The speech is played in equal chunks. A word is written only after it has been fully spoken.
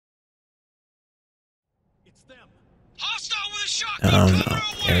Oh no,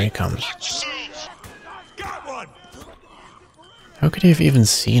 here he comes. Got one. How could he have even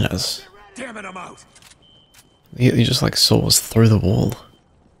seen us? Damn it, I'm out. He just like saw us through the wall.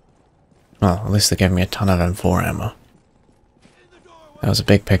 Well, at least they gave me a ton of M4 ammo. That was a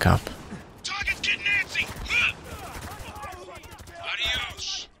big pickup. Target's getting antsy.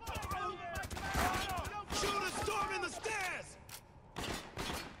 Adios. Shoot a storm in the stairs.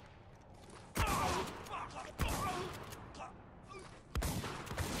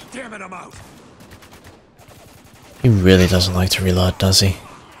 Damn it, I'm out. He really doesn't like to reload, does he?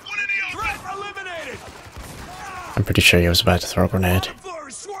 One in the open. Threat eliminated. I'm pretty sure he was about to throw a grenade. The floor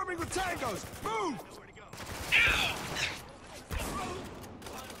is swarming with tangos. Move.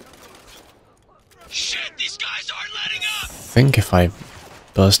 Shit, these guys aren't letting up. I think if I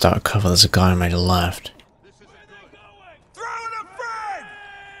burst out of cover, there's a guy on my left. Throw in a frag.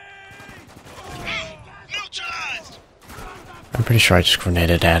 Neutralized. I'm pretty sure I just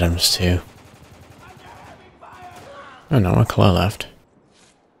grenaded Adams too. Oh no, a claw left.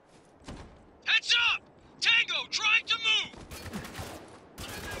 Heads up. Tango trying to move.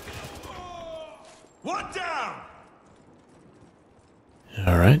 One down.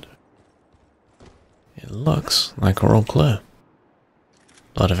 Alright. It looks like we're all clear.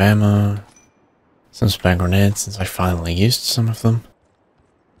 A lot of ammo. Some spare grenades since I finally used some of them.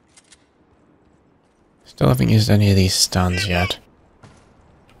 Still haven't used any of these stuns yet.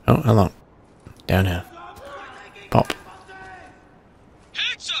 Oh, hello. Down here. Pop.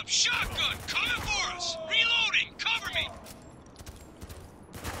 Heads up. Shotgun coming for us. Reloading. Cover me.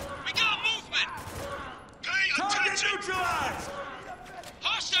 We got movement. Pay Target attention. neutralized.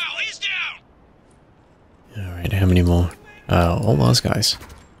 Hostile. He's down. Alright, how many more? All those guys.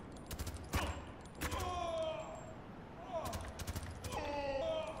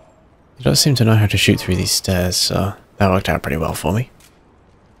 He does seem to know how to shoot through these stairs, so that worked out pretty well for me.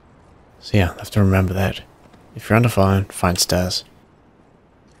 So yeah, I have to remember that. If you're under fire, find stairs.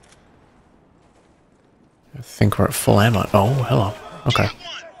 I think we're at full ammo. Oh, hello. Okay. Got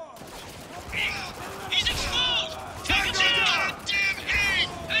one. He's exposed. Tango down. Damn hay.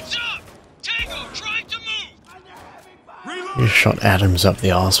 Heads up. Tango trying to move. You shot Adams up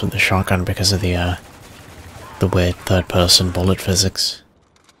the arse with the shotgun because of the weird third-person bullet physics.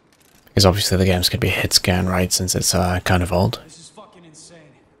 Because obviously the game's gonna be hit scan, right, since it's kind of old. This is fucking insane.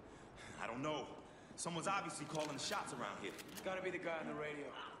 I don't know. Someone's obviously calling the shots around here. It's gotta be the guy on the radio.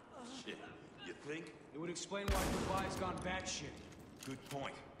 Shit. You think? It would explain why Dubai's gone batshit. Good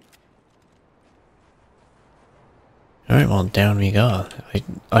point. Alright, well, down we go.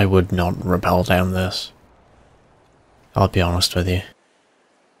 I would not rappel down this. I'll be honest with you.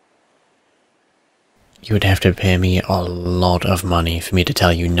 You would have to pay me a lot of money for me to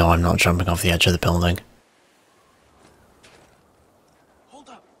tell you, no, I'm not jumping off the edge of the building. Hold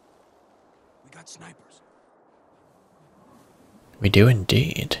up. We got snipers. We do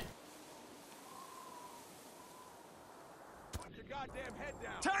indeed.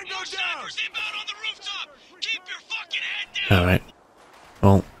 Tango More down. snipers inbound on the rooftop. Keep your fucking head down. Alright.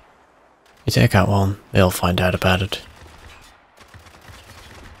 Well, you take out one, they'll find out about it.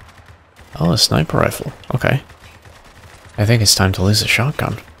 Oh, a sniper rifle. Okay. I think it's time to lose a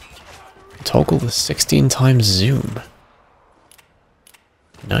shotgun. Toggle the 16 times zoom.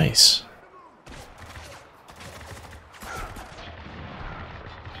 Nice.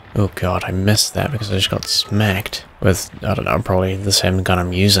 Oh god, I missed that because I just got smacked with, I don't know, probably the same gun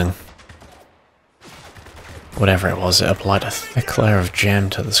I'm using. Whatever it was, it applied a thick layer of jam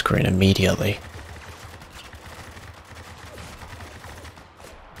to the screen immediately.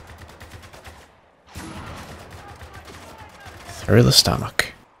 Through the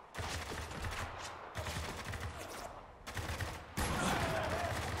stomach.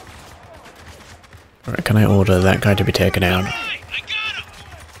 Alright, can I order that guy to be taken out? Hey, I got him.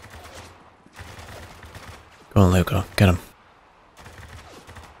 Go on, Luco, get him.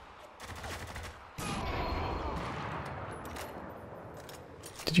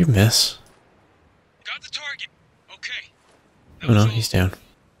 Did you miss? Got the target. Okay. Oh no, he's down.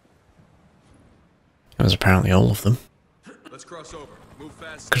 That was apparently all of them. Let's cross over. Move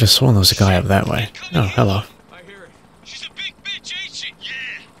fast. Could have sworn there was a guy up that way. Oh, hello. I hear it. She's a big bitch, ain't she? Yeah,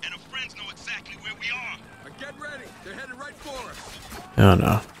 and her friends know exactly where we are. Get ready. They're headed right for us. Oh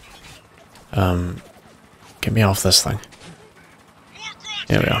no. Get me off this thing. More grunts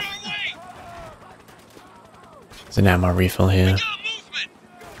There we headed are. our way. There's an ammo refill here. Got movement.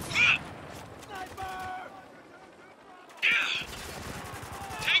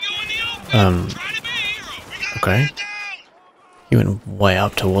 Tango in the open. Try to be a hero. We gotta okay. man down. He went way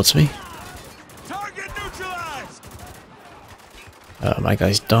up towards me. Target neutralized. My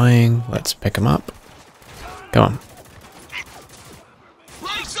guy's dying. Let's pick him up. Come on.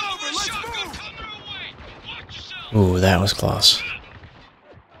 Lights over, shotgun coming our way. Watch yourself. Ooh, that was close.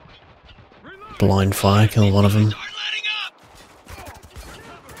 Blind fire, kill one of them. Start letting up.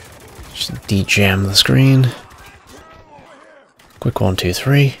 Just de-jam the screen. Quick 1, 2,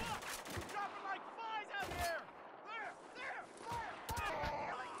 3.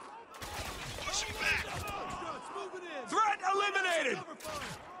 Pushing back. Threat eliminated!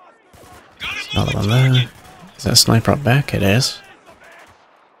 Got him Another one moving there. Is that sniper up back? It is.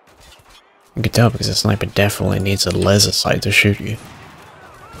 You can tell because the sniper definitely needs a laser sight to shoot you.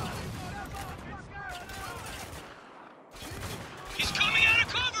 He's coming out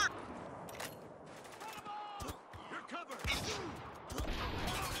of cover.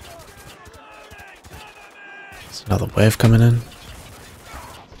 There's another wave coming in.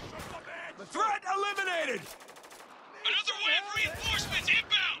 Threat eliminated! Another wave of reinforcements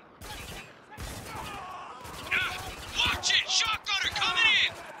inbound. Watch it. Shotgunner coming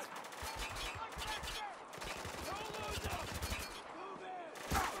in.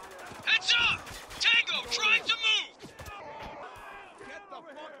 Heads up. Tango trying to move. Get the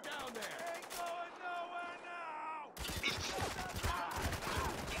fuck down there! Ain't going nowhere now!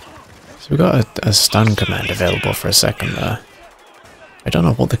 So we got a stun command available for a second there. I don't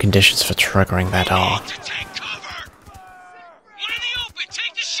know what the conditions for triggering that are. To take cover. One in the open.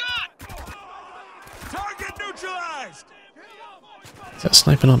 Take the shot. Target neutralized! Is that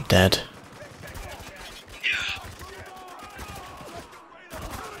sniper not dead?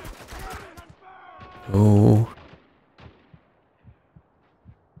 Ooh.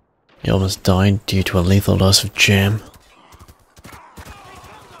 He almost died due to a lethal dose of jam.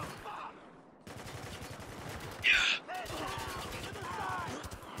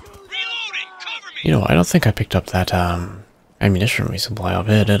 Reloading. Cover me. You know, I don't think I picked up that ammunition resupply up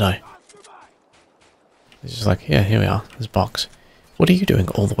here, did I? It's just like, yeah, here we are, this box. What are you doing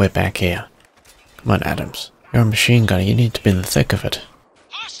all the way back here? Come on, Adams. You're a machine gunner, you need to be in the thick of it.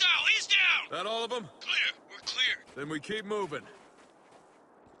 Hostile. He's down. That all of them? Clear. We're clear. Then we keep moving.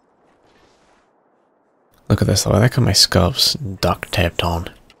 Look at this though, I got my scopes duct taped on.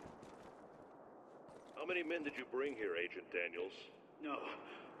 How many men did you bring here, Agent Daniels? No,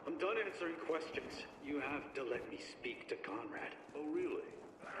 I'm done answering questions. You have to let me speak to Conrad. Oh, really?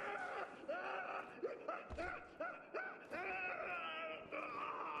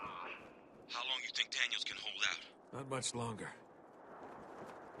 How long you think Daniels can hold out? Not much longer.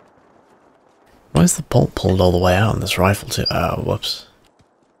 Why is the bolt pulled all the way out on this rifle too? Whoops.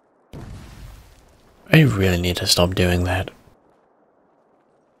 I really need to stop doing that.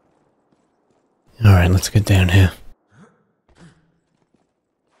 Alright, let's get down here.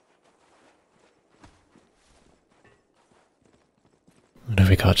 What have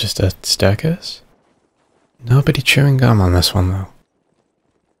we got? Just a staircase? Nobody chewing gum on this one though.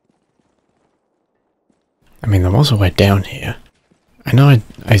 I mean, there was a way down here. I know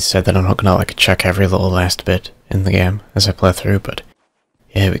I said that I'm not gonna like check every little last bit in the game as I play through, but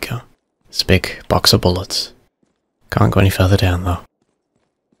yeah, here we go. It's a big box of bullets. Can't go any further down though.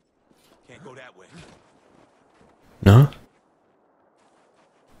 Can't go that way. No?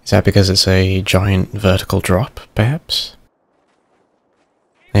 Is that because it's a giant vertical drop, perhaps?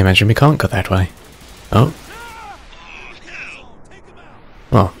 I imagine we can't go that way. Oh.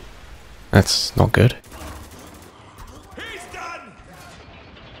 Well, that's not good. He's done!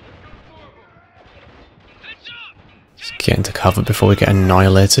 Let's get into cover before we get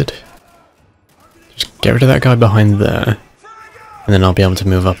annihilated. Just get rid of that guy behind there, and then I'll be able to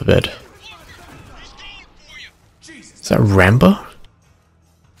move up a bit. Is that Rambo? I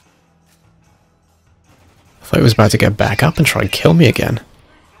thought he was about to get back up and try and kill me again.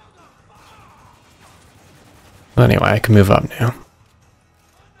 Well, anyway, I can move up now.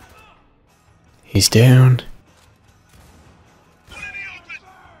 He's down.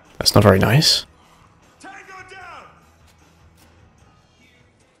 That's not very nice.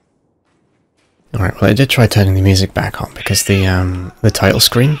 Alright, well I did try turning the music back on because the title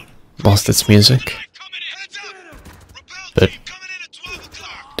screen lost its music. But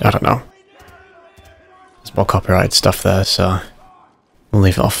I don't know. There's more copyright stuff there, so we'll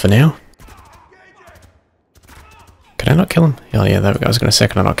leave it off for now. Can I not kill him? Oh yeah, there we go. I was going to say,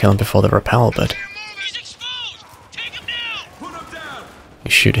 can I not kill him before the rappel, but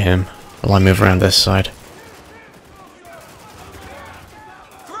you shoot him while I move around this side.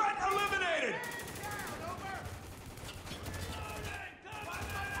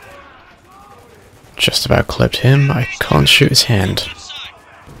 Just about clipped him. I can't shoot his hand.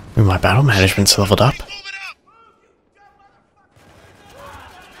 Ooh, my battle management's leveled up.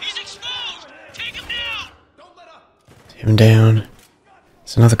 him down.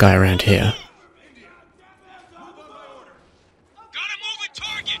 There's another guy around here. Got a moving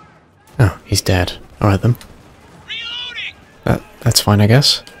target. Oh, he's dead. Alright then. Reloading. That's fine, I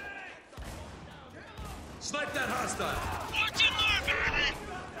guess. Snipe that hostile. Watch and learn, baby.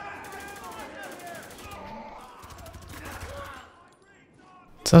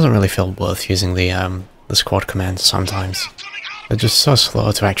 It doesn't really feel worth using the squad commands sometimes. Coming out. They're just so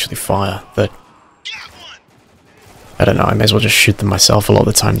slow to actually fire that, Got one. I don't know, I may as well just shoot them myself a lot of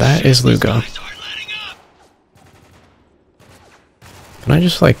the time. That is Lugo. Guys are letting up. Can I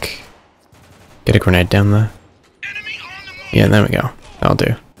just, like, get a grenade down there? Enemy on the move. Yeah, there we go. That'll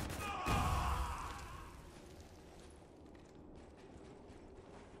do.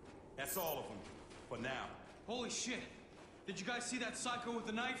 That's all of them. For now. Holy shit. Did you guys see that psycho with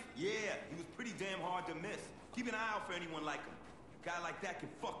the knife? Yeah, he was pretty damn hard to miss. Keep an eye out for anyone like him. A guy like that can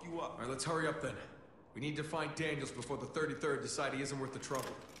fuck you up. All right, let's hurry up then. We need to find Daniels before the 33rd decide he isn't worth the trouble.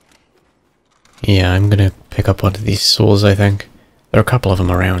 Yeah, I'm gonna pick up one of these saws, I think. There are a couple of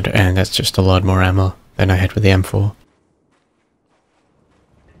them around, and that's just a lot more ammo than I had with the M4.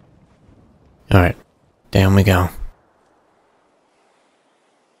 Alright, down we go.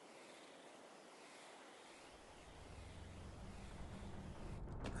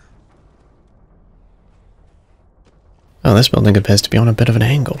 Oh, this building appears to be on a bit of an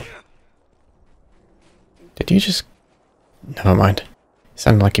angle. Did you just... Never mind. It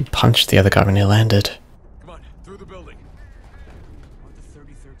sounded like you punched the other guy when he landed. Come on, through the building. Aren't the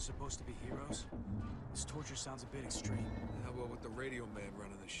 33rd supposed to be heroes? This torture sounds a bit extreme. How about with the radio man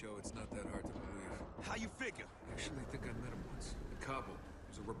running the show? It's not that hard to believe. How you figure? Actually, I think I met him once. In Kabul. He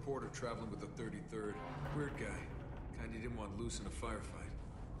was a reporter traveling with the 33rd. Weird guy. Kind he didn't want loose in a firefight.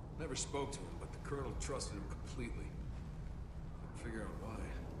 Never spoke to him, but the colonel trusted him completely. Couldn't figure out why.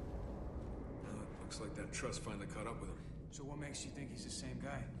 Well, it looks like that trust finally caught up with him. So what makes you think he's the same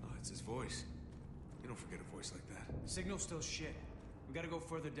guy? Oh, it's his voice. You don't forget a voice like that. Signal's still shit. We gotta go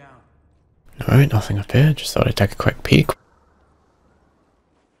further down. Alright, nothing up here. Just thought I'd take a quick peek.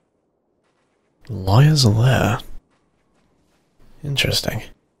 Lawyer's lair. Interesting.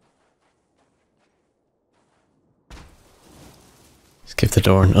 Let's give the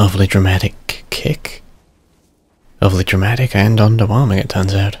door an overly dramatic kick. Overly dramatic and underwhelming, it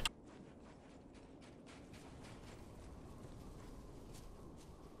turns out.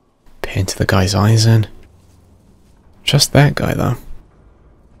 Paint the guy's eyes in. Just that guy, though.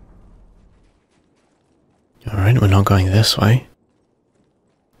 Alright, we're not going this way.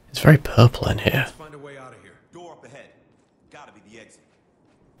 It's very purple in here. Let's find a way out of here. Door up ahead. Gotta be the exit.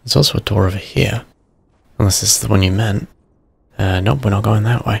 There's also a door over here. Unless this is the one you meant. Nope, we're not going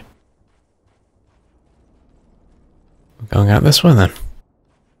that way. We're going out this way then.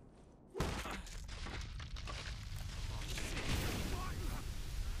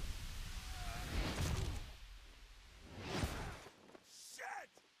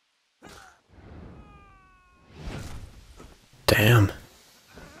 Damn.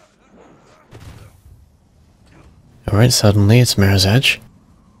 Alright, suddenly it's Mirror's Edge.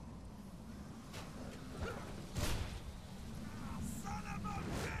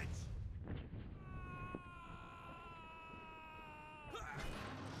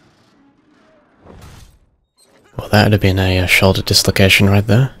 Well, that would have been a shoulder dislocation right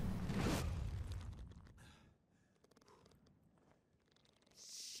there.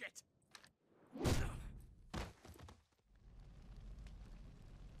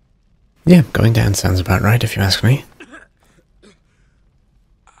 Yeah, going down sounds about right if you ask me.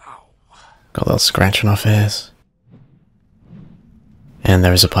 Got a little scratching off his. And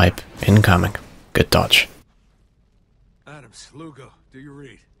there is a pipe incoming. Good dodge. Adams, Lugo, do you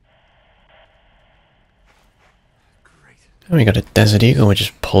read? Great. And we got a Desert Eagle we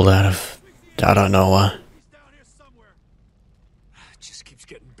just pulled out of... I don't know It just keeps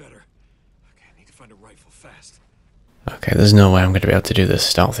getting better. Okay, I need to find a rifle fast. Okay, there's no way I'm going to be able to do this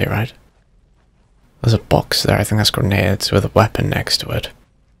stealthy, right? There's a box there, I think that's grenades with a weapon next to it.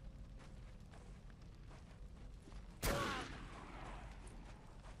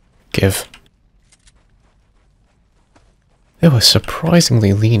 Give. They were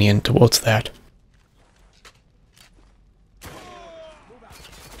surprisingly lenient towards that.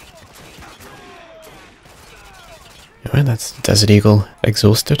 Alright, that's Desert Eagle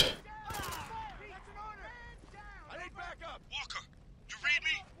exhausted. Walker, you read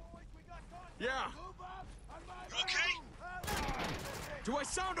me? Yeah. You okay? Do I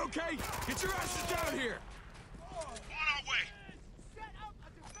sound okay? Get your asses down here. On our way.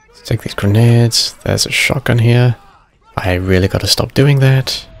 Let's take these grenades. There's a shotgun here. I really gotta stop doing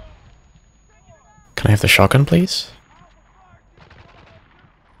that. Can I have the shotgun, please?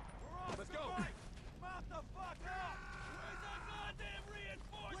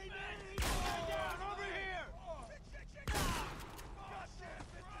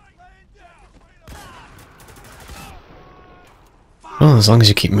 As long as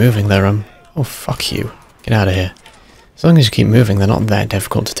you keep moving, they're, oh, fuck you. Get out of here. As long as you keep moving, they're not that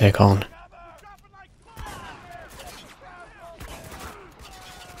difficult to take on.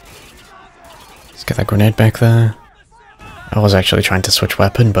 Let's get that grenade back there. I was actually trying to switch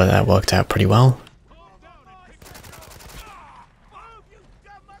weapon, but that worked out pretty well.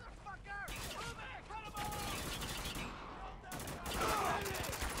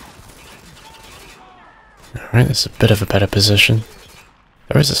 Alright, that's a bit of a better position.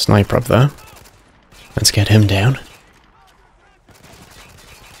 There is a sniper up there. Let's get him down.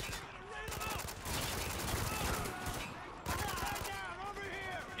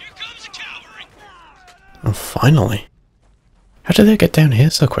 Oh, finally. How did they get down here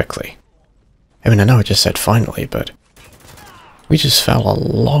so quickly? I mean, I know I just said finally, but we just fell a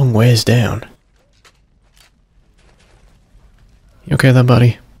long ways down. You okay there,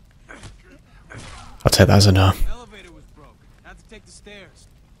 buddy? I'll take that as a no. Elevator was broke. Had to take the stairs.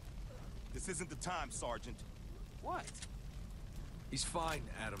 This isn't the time, Sergeant. What? He's fine,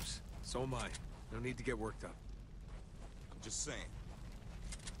 Adams. So am I. No need to get worked up. I'm just saying.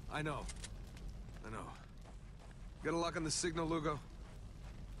 I know. Got a lock on the signal, Lugo?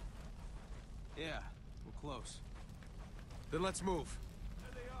 Yeah, we're close. Then let's move.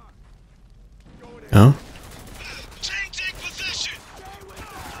 Oh? Changing position.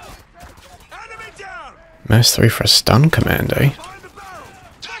 Enemy down! Mouse 3 for a stun command, eh? Find the barrel!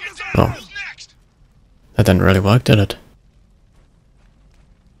 Target's Oh. out. Who's next? That didn't really work, did it?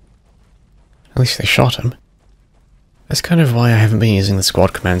 At least they shot him. That's kind of why I haven't been using the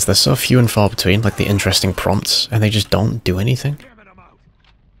squad commands. They're so few and far between, like the interesting prompts, and they just don't do anything.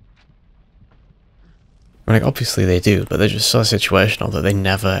 Like, obviously they do, but they're just so situational that they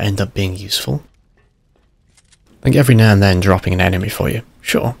never end up being useful. Like, every now and then dropping an enemy for you.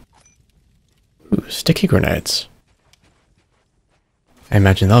 Sure. Ooh, sticky grenades. I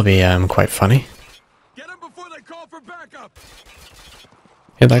imagine they'll be, quite funny. Get him before they call for backup!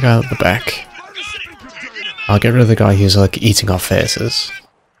 Hit that guy at the back. I'll get rid of the guy who's, like, eating our faces.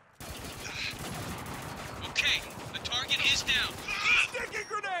 Okay, the target is down. Sticky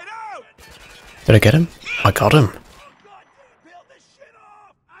grenade out! Did I get him? I got him.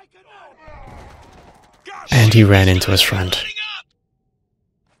 And he ran into his friend. Lighting up.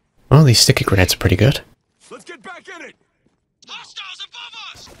 Well, these sticky grenades are pretty good. Let's get back in it! Hostiles above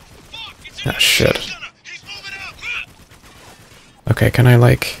us. Fuck, it's Ah, shit. He's moving out. Okay, can I,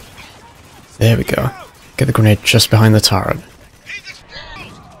 like... There we go. Get the grenade just behind the turret. He's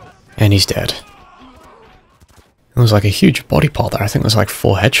exposed. And he's dead. There was like a huge body part there. I think it was like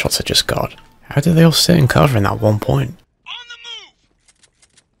 4 headshots I just got. How did they all sit in cover in that one point? On the move.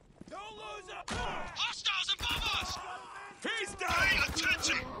 Don't lose him! Hostiles above us. He's down!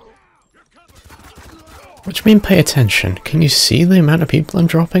 Attention. What do you mean pay attention? Can you see the amount of people I'm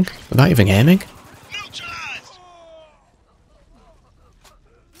dropping? Without even aiming? Neutralized.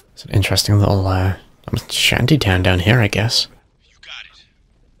 It's an interesting little shanty town down here, I guess. You got it.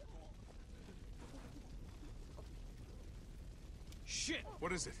 Shit!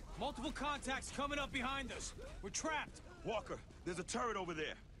 What is it? Multiple contacts coming up behind us. We're trapped. Walker, there's a turret over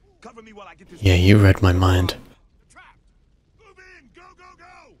there. Cover me while I get this. Yeah, you read my mind. Trapped. Move in! Go, go,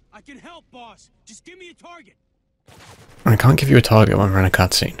 go! I can help, boss. Just give me a target. I can't give you a target when we're in a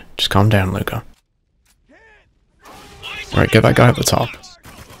cutscene. Just calm down, Luca. Alright, get that guy at the top. Got it.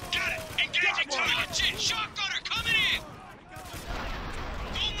 Engaging target. Shotgunner coming in.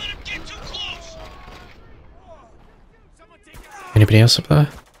 Don't let him get too close. Anybody else up there?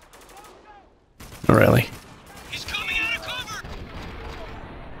 Not really. He's coming out of cover.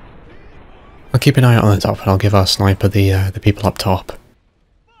 I'll keep an eye out on the top and I'll give our sniper the people up top.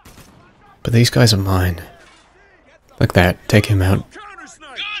 But these guys are mine. Like that, take him out. Counter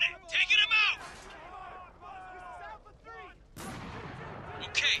snipe! Got it. Taking him out.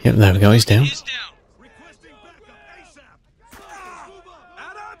 Okay. Yep, there we go, he's down. He's down. Requesting backup ASAP!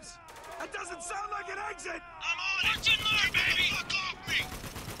 Adams! That doesn't sound like an exit! I'm on it. March and learn, baby. Look off me.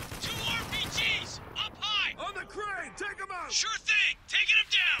 2 RPGs. Up high. On the crane! Take him out! Sure thing. Taking him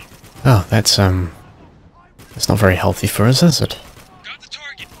down. Oh, that's not very healthy for us, is it? Got the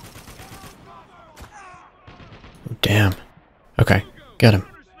target. Oh, damn. Okay, get him. All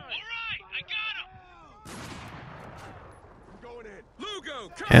right. I got him. Going in.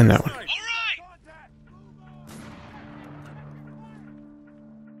 Lugo! And that one. All